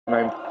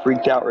I'm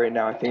freaked out right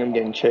now. I think I'm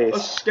getting Oh,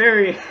 chased.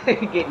 scary.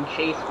 Getting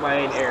chased by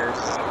an air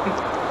sign.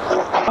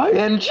 I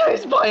am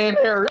chased by an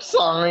air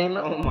sign.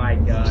 Oh my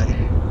gosh.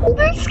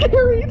 It's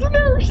scary. It's an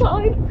air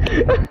sign.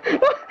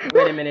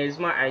 Wait a minute, is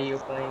my audio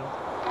playing?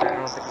 I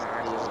don't think my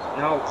audio is.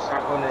 No,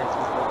 stop going into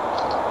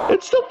focus.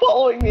 It's still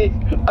following me.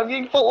 I'm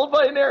getting followed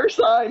by an air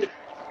sign.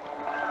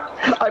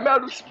 I'm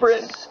out of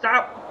sprint.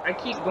 Stop! I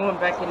keep going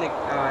back into TF2.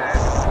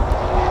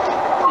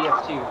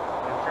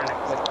 I'm trying to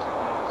click something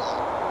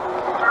else.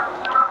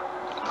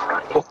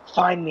 They'll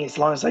find me as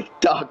long as I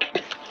duck.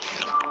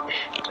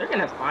 They're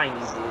gonna find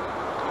me, dude.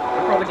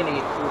 I'm probably gonna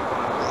get killed by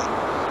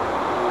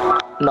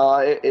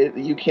Nah,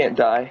 you can't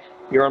die.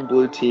 You're on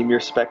blue team. You're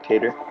a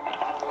spectator.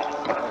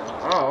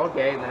 Oh,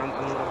 okay. Then I'm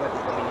gonna let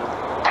you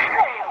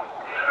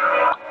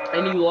go.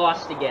 And you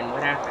lost again.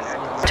 What happened? I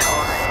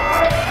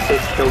didn't.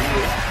 It killed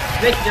me.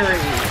 Victory!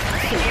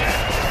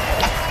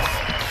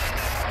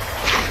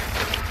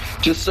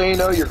 Just so you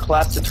know, your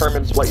class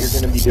determines what you're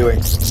going to be doing.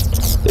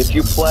 If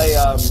you play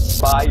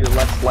Spy, you're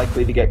less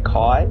likely to get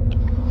caught.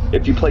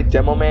 If you play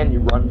Demo Man, you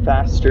run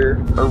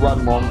faster, or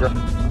run longer.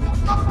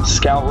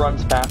 Scout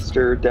runs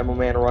faster, Demo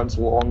Man runs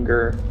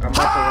longer. I'm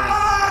about to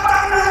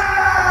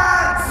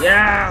run.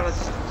 Yeah,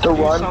 let's do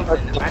run,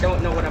 something. I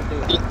don't know what I'm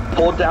doing.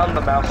 Hold down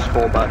the mouse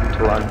scroll button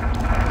to run.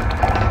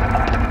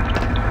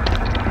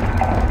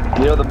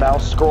 You know the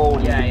mouse scroll?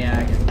 Yeah, I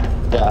get it.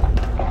 Yeah.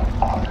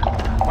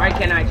 Why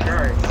can't I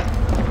charge?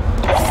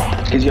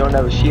 Because you don't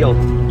have a shield.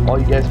 All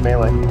you guys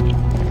melee.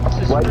 This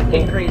is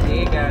freaking crazy,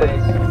 hey guys.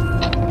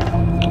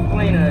 I'm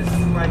playing a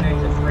Five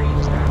Nights at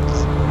Freddy's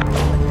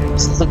now.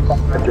 This is like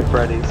Five Nights at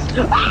Freddy's.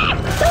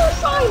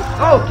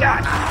 Oh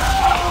god!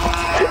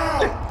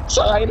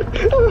 Sign!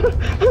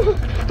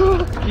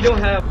 You don't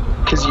have...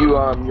 Because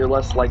you're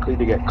less likely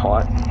to get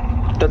caught.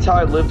 That's how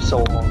I lived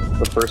so long,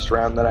 the first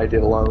round that I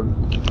did alone.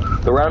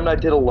 The round I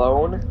did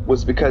alone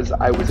was because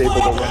I was able to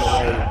run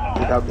away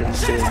without being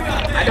seen.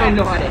 I don't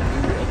know how to do it.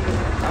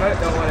 I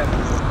don't know what I'm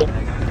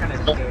doing. I'm kind of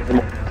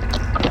scared.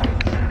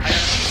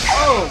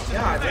 Oh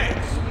god!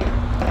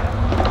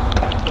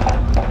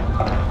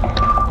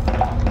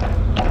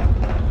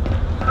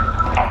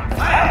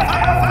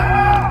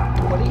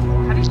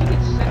 How did you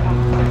get set on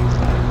fire?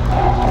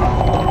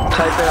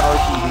 Type in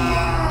RTD.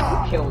 Who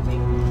killed me?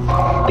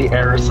 The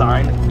error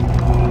sign. I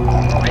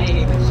didn't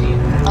even see it.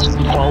 It's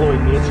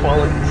following me. It's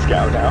following the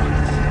scout now.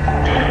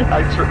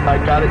 I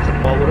got it to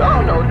follow.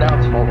 Oh no, now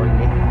it's following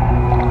me.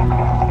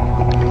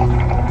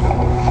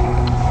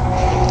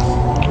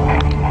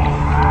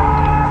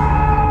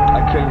 I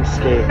couldn't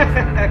escape.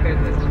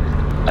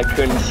 I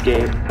couldn't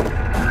escape.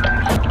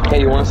 Hey,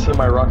 you want to see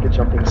my rocket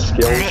jumping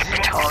skills? This is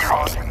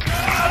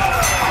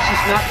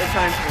not the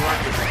time for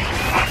rocket jumping.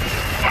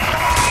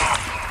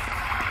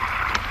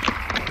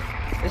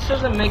 This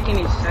doesn't make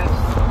any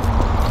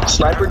sense.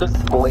 Sniper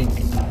doesn't blink.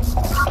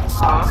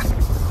 Huh?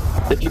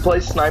 If you play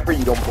sniper,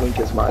 you don't blink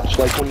as much.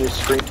 Like when your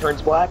screen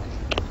turns black.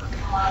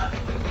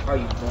 Oh,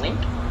 you blink?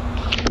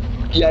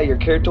 Yeah, your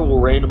character will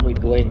randomly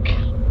blink.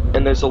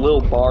 And there's a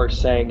little bar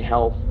saying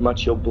how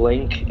much you'll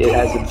blink. It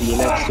has a B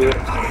next to it.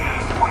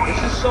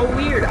 This is so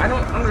weird. I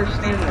don't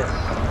understand this.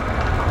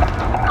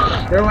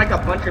 There are like a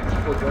bunch of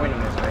people joining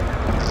us right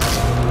now.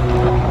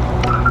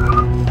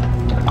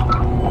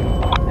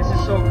 This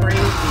is so crazy.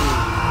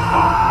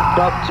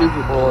 About 2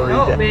 people already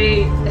No, dead.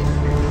 wait.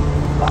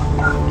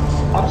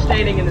 I'm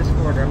standing in this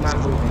corner. I'm not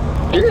moving.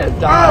 You're gonna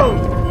die.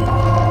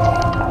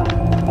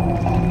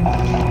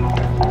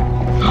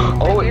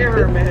 Oh! The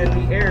error, man.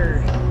 The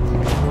error.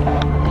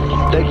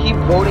 They keep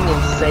voting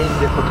insane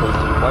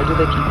difficulty. Why do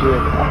they keep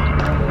doing that?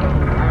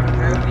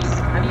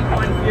 How do you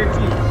find fear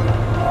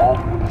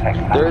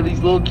cubes? There are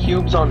these little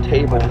cubes on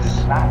tables.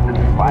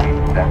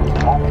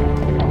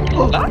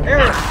 Oh,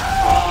 error!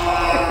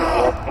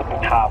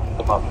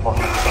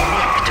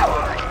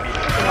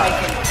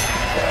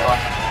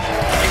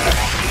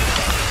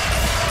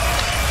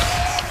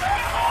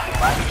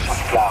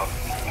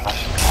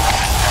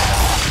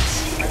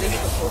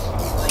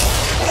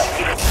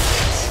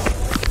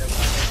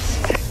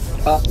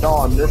 No,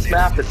 on this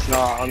map it's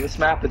not. On this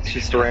map it's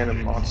just a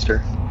random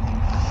monster.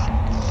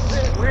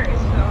 Where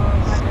is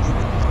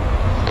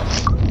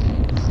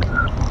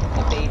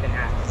if they even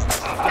have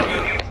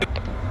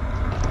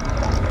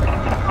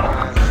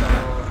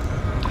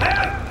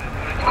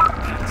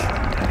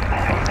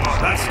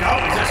Let's go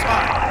to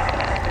spot.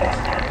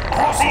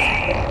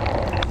 Proceed.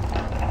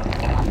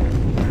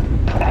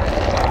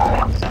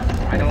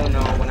 I don't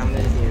know what I'm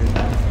gonna do.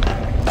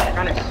 I'm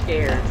kinda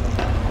scared.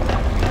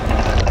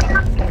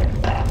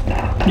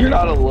 You're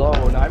not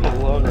alone. I'm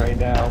alone right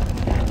now.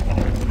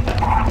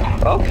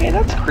 Okay,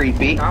 that's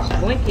creepy. Stop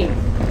blinking.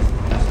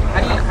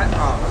 How do you cut?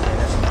 Oh,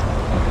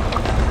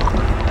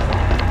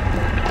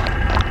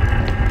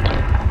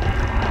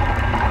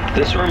 okay.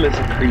 This room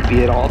isn't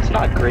creepy at all. It's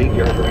not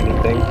graveyard or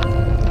anything.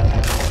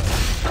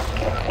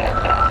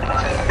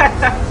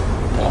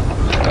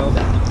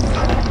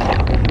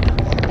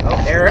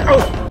 Oh, error.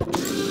 Oh!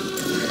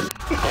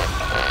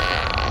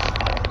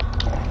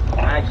 I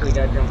actually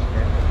got jump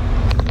scared.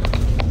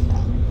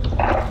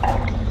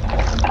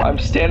 I'm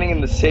standing in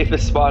the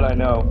safest spot I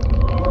know.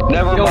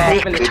 Never You don't mind.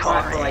 move in the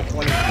spot for like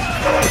 20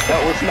 minutes.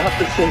 That was not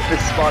the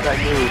safest spot I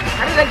knew.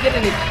 How did I get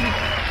an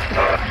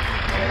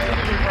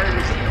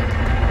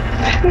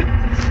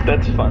achievement?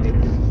 That's funny.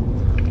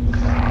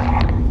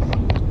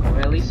 Well,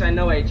 at least I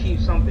know I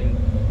achieved something.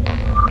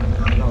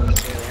 No, it's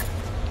failure.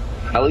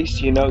 At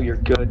least you know you're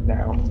good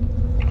now.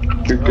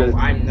 You're good. Oh,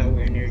 I'm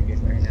nowhere near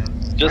good right now.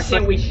 Just Why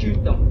can't we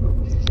shoot them?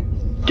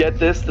 Get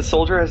this, the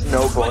soldier has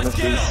no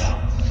bonuses.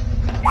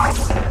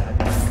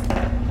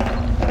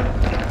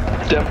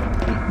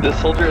 The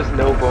soldier has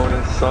no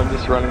bonus, so I'm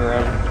just running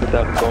around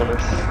without a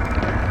bonus.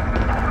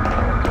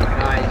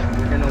 Guys,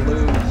 we're gonna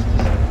lose.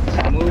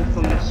 Just move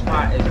from the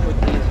spot as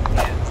quickly as you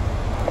can.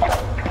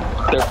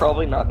 They're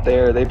probably not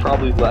there. They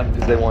probably left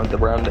because they wanted the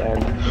round to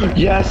end.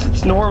 Yes,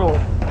 it's normal.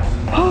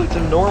 Oh, it's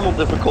a normal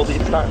difficulty.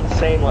 It's not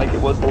insane like it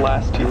was the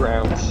last 2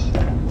 rounds.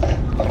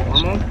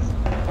 Normal?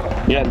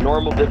 Yeah,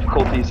 normal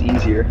difficulty is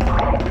easier.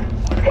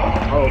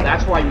 Oh,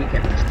 that's why we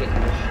kept just getting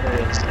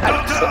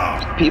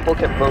destroyed. People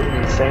kept voting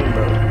insane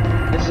though.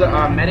 Does the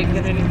medic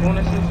get any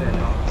bonuses or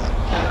no?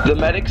 The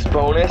medic's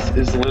bonus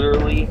is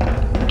literally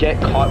get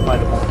caught by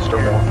the monster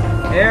wall.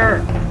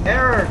 Error!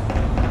 Error!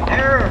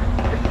 Error!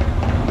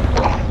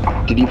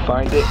 Did you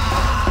find it?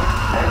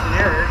 There's an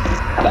error. I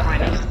don't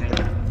find anything.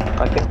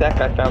 I think that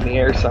guy found the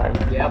air sign.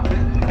 Yep. He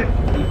found it.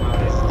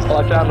 Oh, I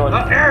found one.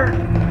 Oh, error!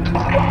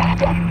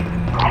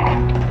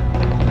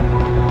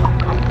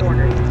 I'm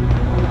cornered.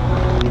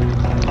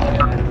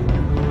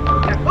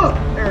 Oh,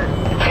 error!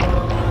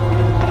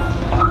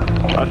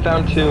 I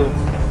found 2. Oh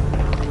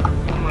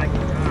my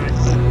god.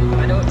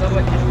 I don't know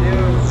what to do.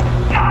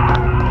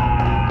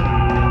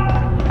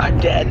 I'm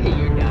dead. Hey,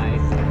 you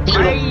guys.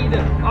 Raid!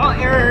 Oh,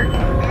 error!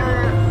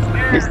 Error!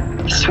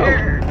 Error! So,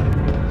 Error!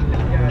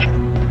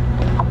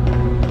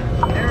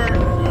 Error!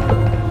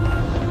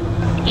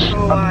 So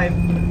alive.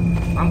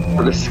 I'm for the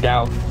cornered.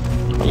 scout.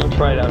 I'm gonna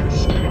try it out.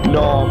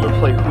 No, I'm gonna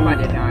play I'm about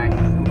to who? die.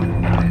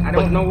 I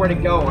don't know where to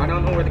go. I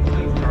don't know where the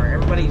cubes are.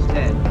 Everybody's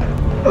dead.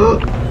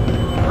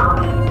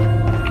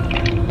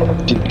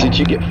 Did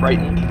you get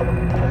frightened?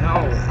 No,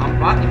 I'm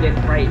about to get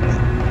frightened.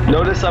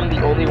 Notice I'm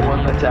the only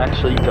one that's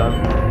actually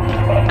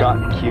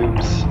gotten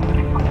cubes.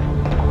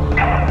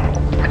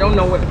 I don't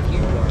know what the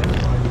cubes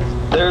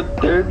are.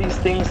 There are these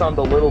things on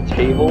the little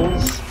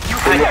tables.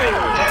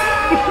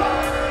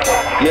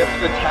 You have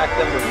to attack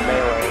them with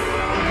melee.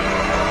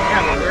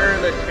 Yeah, but where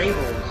are the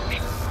tables?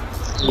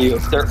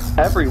 They're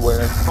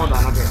everywhere. Hold on,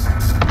 I'll get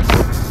back.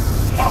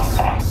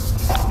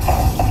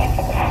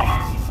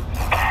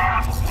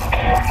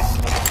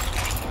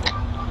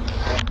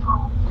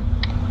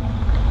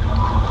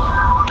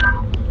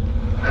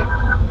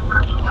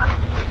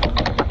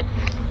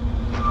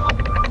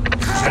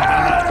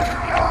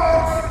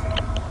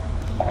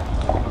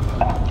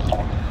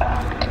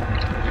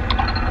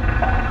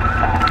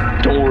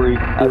 Don't worry,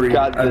 I've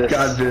got I've this.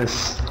 got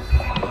this.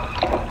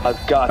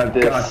 I've got I've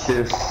this. got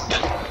this.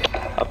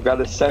 I've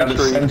got a sentry. Got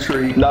a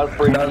sentry. Not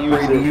afraid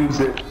to use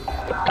it.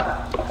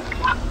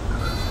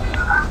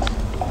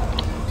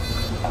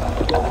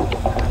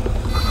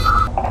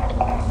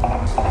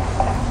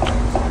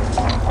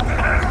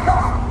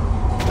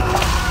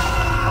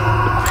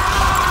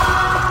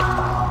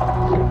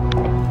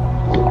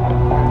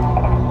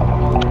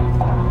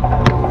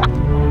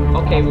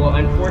 Okay, well,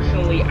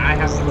 unfortunately, I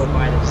have to go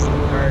buy the SIM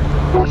card.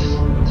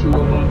 2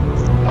 of them.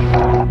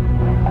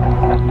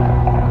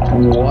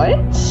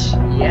 What?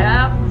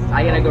 Yeah,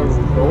 I gotta go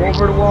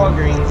over to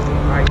Walgreens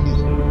and buy 2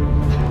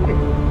 SIM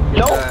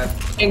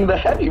cards. No, the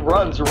heavy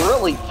runs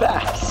really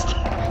fast.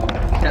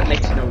 That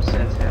makes no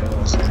sense at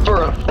all.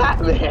 For a fat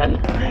man,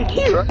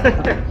 he runs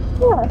fast.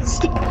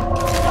 It's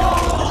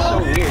so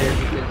weird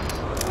because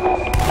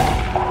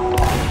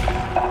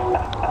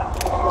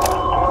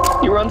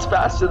He runs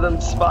faster than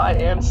Spy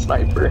and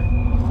Sniper. are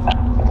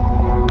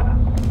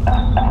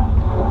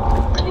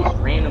these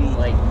random,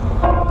 like,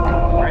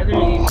 why are there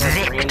these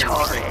like, random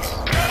things?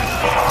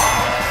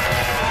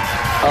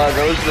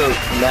 Those are the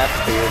map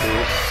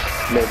creators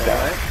made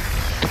that.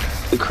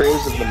 The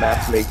creators of the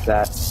map make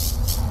that.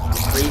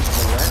 Crazy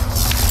for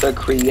what? The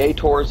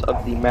creators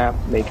of the map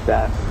make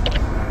that.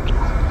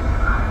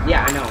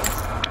 Yeah, I know.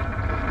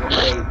 What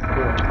are they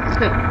doing?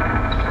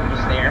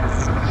 Just there.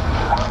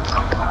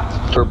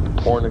 For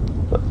porn.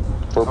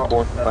 For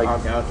porn. Like,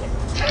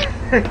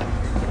 Okay.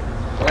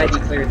 Glad you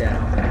cleared that.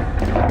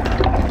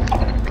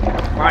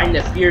 Find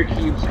the fear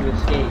cubes to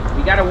escape.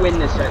 We gotta win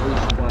this at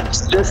least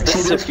once. just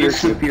See the this fear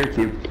fear cube.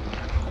 cube.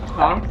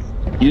 Huh?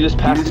 You just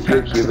pass the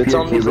fear cube. It's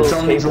on these little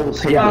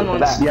tables. Yeah, Yeah,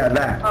 that. Yeah,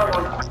 that.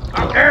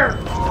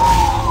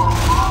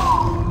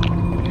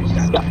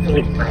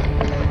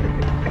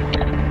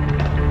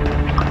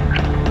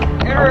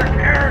 Error!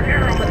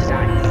 Error! Let's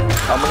die.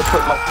 I'm gonna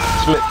put my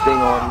Smith thing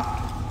on.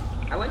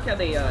 I like how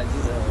they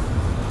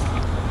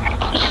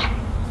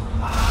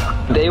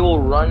do They will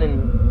run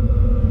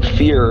in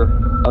fear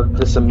of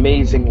this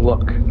amazing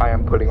look I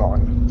am putting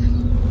on.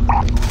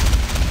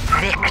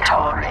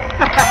 Victory.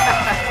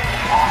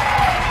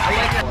 I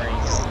like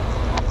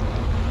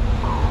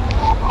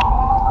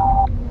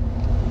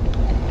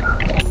how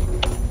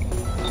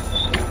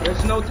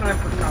It's no time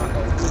for combo.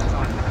 Who's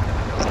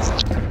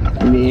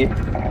on? Me.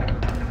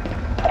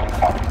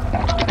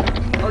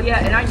 Oh yeah,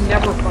 and I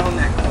never found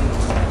that clone.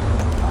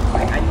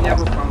 I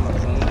never found the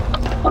clone.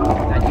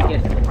 That you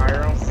get the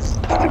pyro.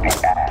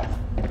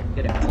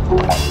 Get it.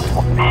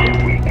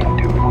 We can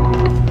do.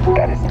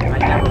 That is I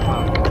never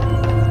found it.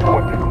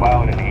 what the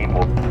cloud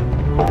enables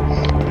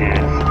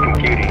is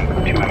computing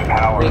to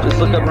empower. Wait, Just just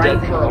look look up right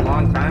dead. for a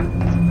long time.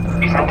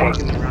 How long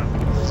can we run?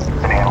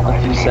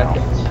 A few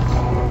seconds.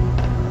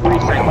 3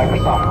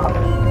 seconds.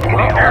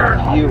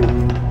 You.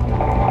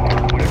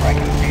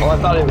 Oh, I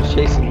thought it was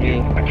chasing me.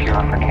 A cure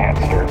for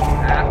cancer.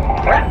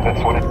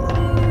 That's what it.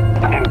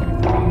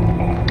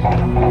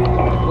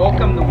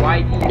 Welcome to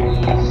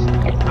YDE's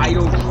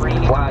idle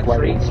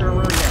trade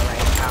server. Yeah,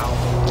 right. How?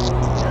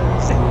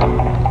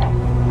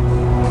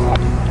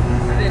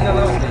 I didn't know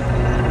that was it.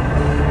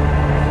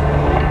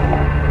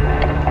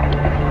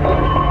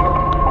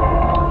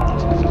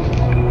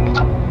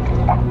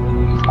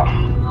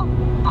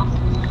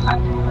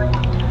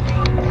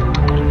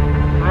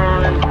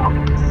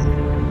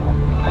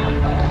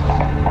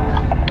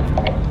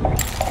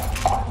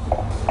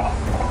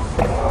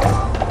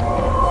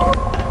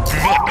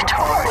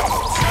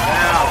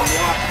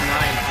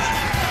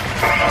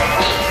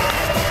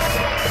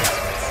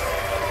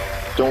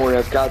 Don't worry,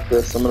 I've got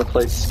this. I'm gonna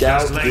play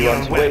Scout. Just lay He your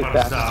runs way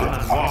weapons down faster.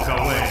 and walk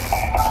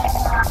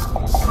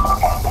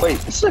away. Wait,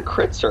 this is a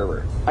crit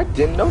server. I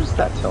didn't notice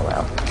that till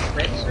now.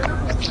 Red server?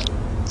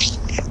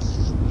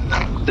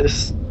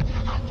 This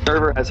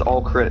server has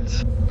all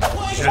crits.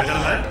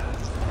 Gentlemen,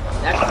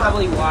 That's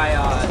probably why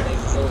they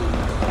killed you.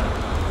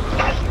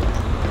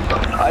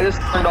 I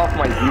just turned off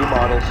my view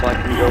model so I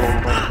can go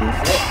on my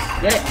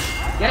Get it!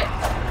 Get it!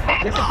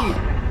 Get the cube!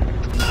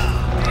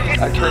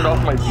 I turned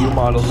off my view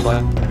model so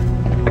I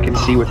can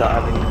see without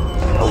having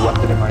a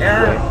weapon in my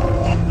way.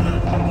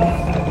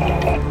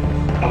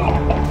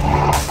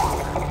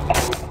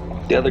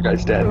 The other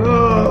guy's dead.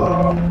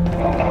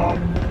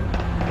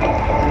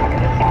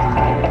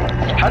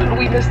 How did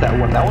we miss that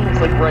one? That one was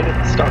like right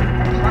at the start.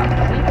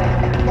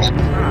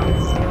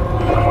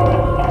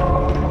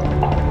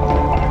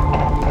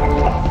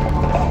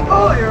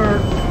 Oh, you're...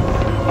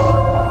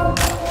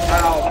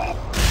 Ow.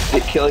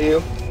 Did it kill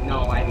you?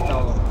 No, I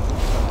fell.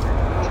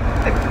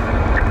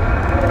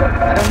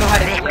 I don't know how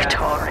to do that.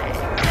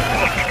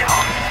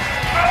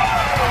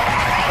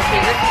 Okay,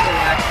 this is the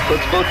last one.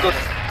 Let's both go.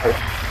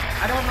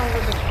 I don't know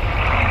where the...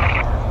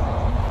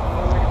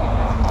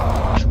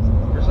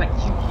 There's like 2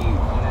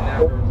 cubes, and then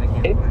afterwards I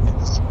can't find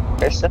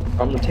it. I set it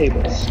on the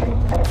tables.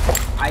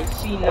 I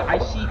see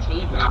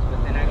tables, but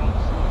then I don't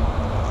see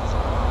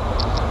them.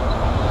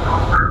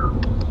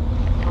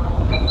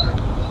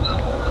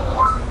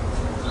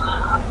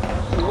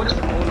 So what is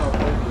Mono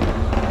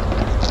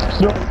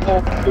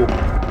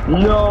No,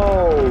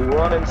 no, we're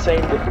on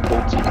insane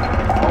difficulty. Oh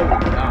my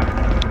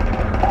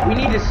god. We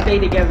need to stay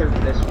together for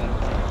this one.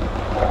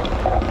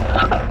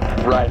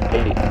 Right.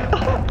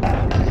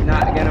 This is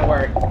not gonna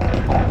work.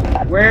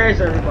 Where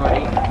is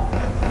everybody?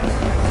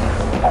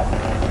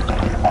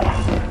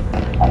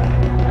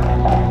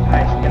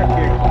 Nice, get up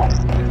here.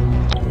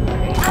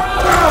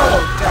 Oh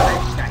god, I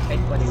just got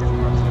headbutted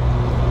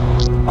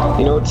across.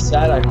 You know what's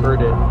sad? I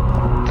heard it.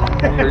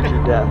 I heard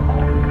your death.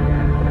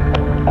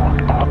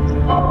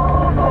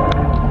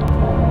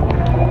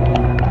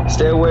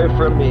 Stay away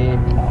from me.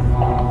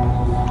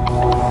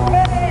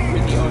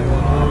 You're the only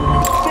one.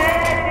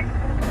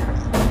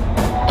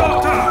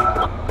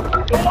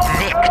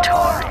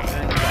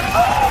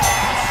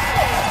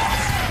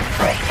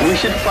 We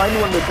should find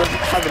one that doesn't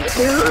have an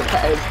error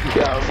as the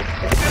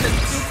It's kind of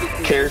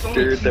stupid.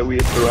 character that we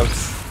throw.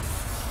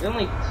 We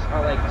only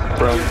are like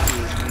Bro. and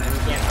then we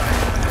can't find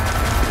it.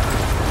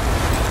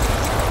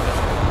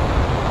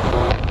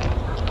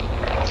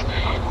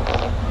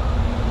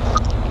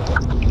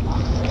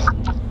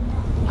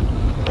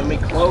 Let me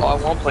close. Oh, I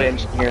won't play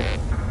engineer.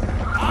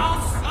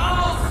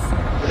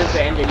 What is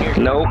the engineer?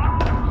 Nope.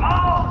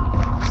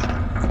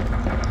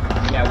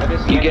 Yeah, what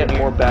is the You engineer? get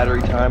more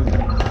battery time.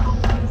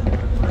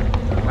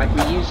 Like,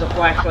 we use the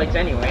flashlights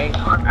anyway.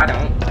 I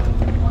don't.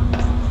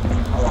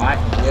 A lot.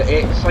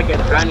 It's like a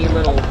tiny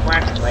little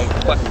flashlight.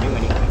 It doesn't do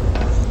anything.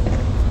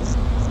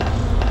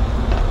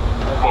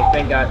 Okay,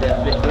 thank God the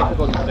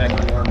difficulty's back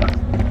to normal.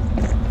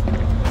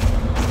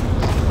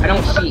 I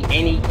don't see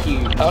any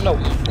cues. I don't know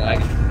what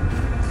lag.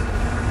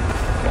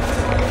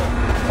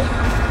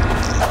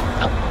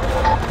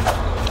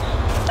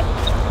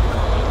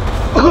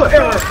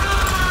 Error!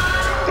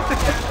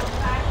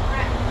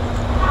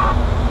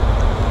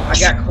 I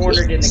got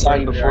cornered in the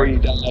sign before you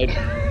graveyard.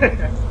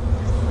 died.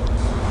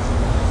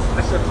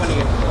 That's the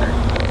funniest part.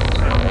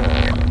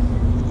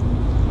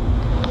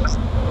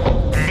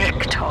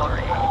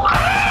 Victory.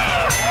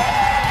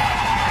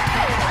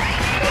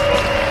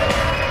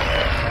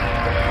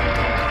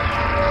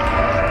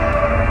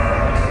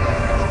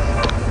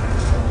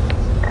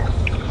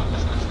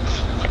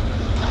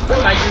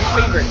 What's my new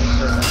favorite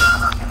server?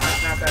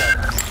 That's not bad.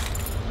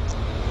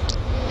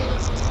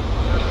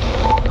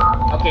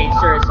 Okay,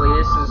 seriously,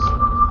 this is...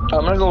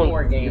 I'm gonna go going.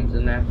 more games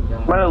than that.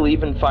 I'm gonna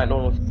leave and find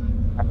one with.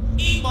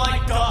 Eat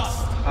my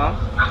dust! Huh?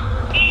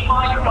 Eat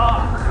my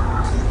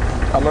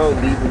dust! I'm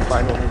gonna leave and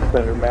find one with a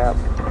better map.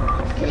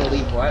 Gonna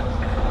leave what?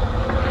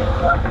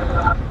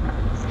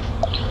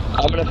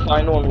 I'm gonna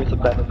find one with a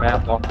better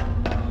map on.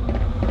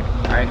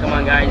 Alright, come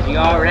on guys, you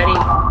all ready?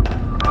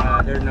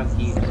 There's no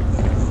cubes.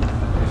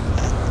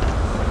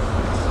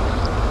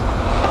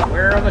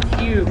 Where are the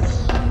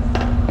cubes?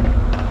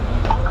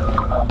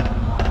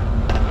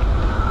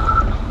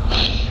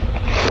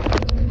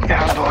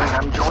 Yeah,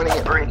 I'm joining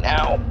it right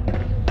now.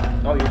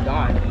 Oh, you're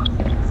gone.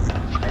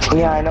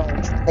 Yeah, I know.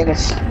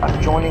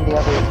 I'm joining the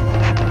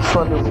other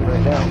Sunderland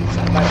right now.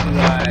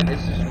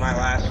 This is my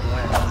last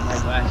one, my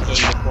last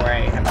game before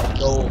I have to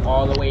go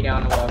all the way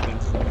down to walking.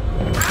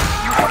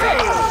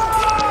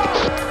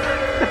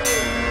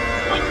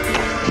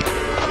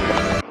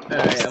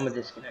 Alright, I'm gonna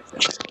disconnect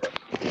this.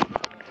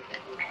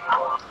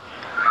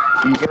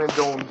 You gonna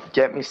go and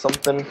get me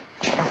something?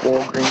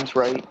 Walgreens,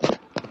 right?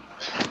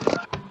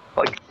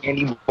 Like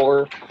candy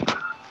bar,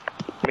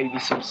 maybe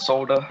some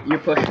soda. You're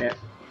pushing it.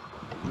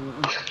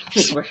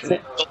 You're pushing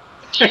it.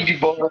 Candy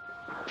bar,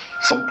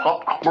 some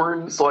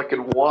popcorn so I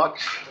can watch.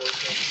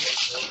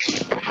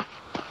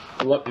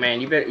 Look,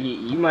 man, you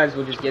might as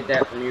well just get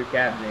that from your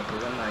cabinet,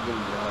 because I'm not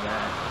giving you all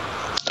that.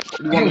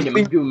 You want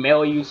me to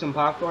mail you some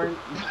popcorn?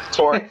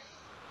 Sorry.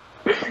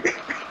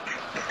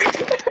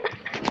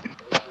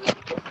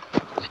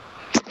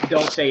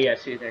 Don't say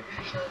yes either.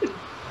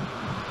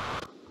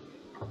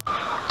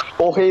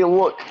 Oh hey,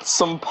 look,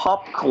 some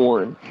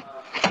popcorn.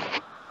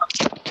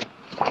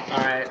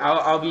 Alright,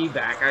 I'll be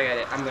back. I got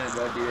it. I'm gonna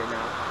go do it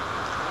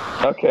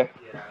now. Okay.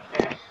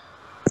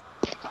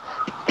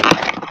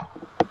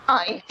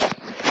 Hi.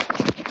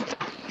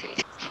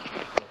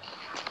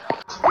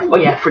 Oh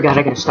yeah, I forgot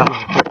I gotta stop.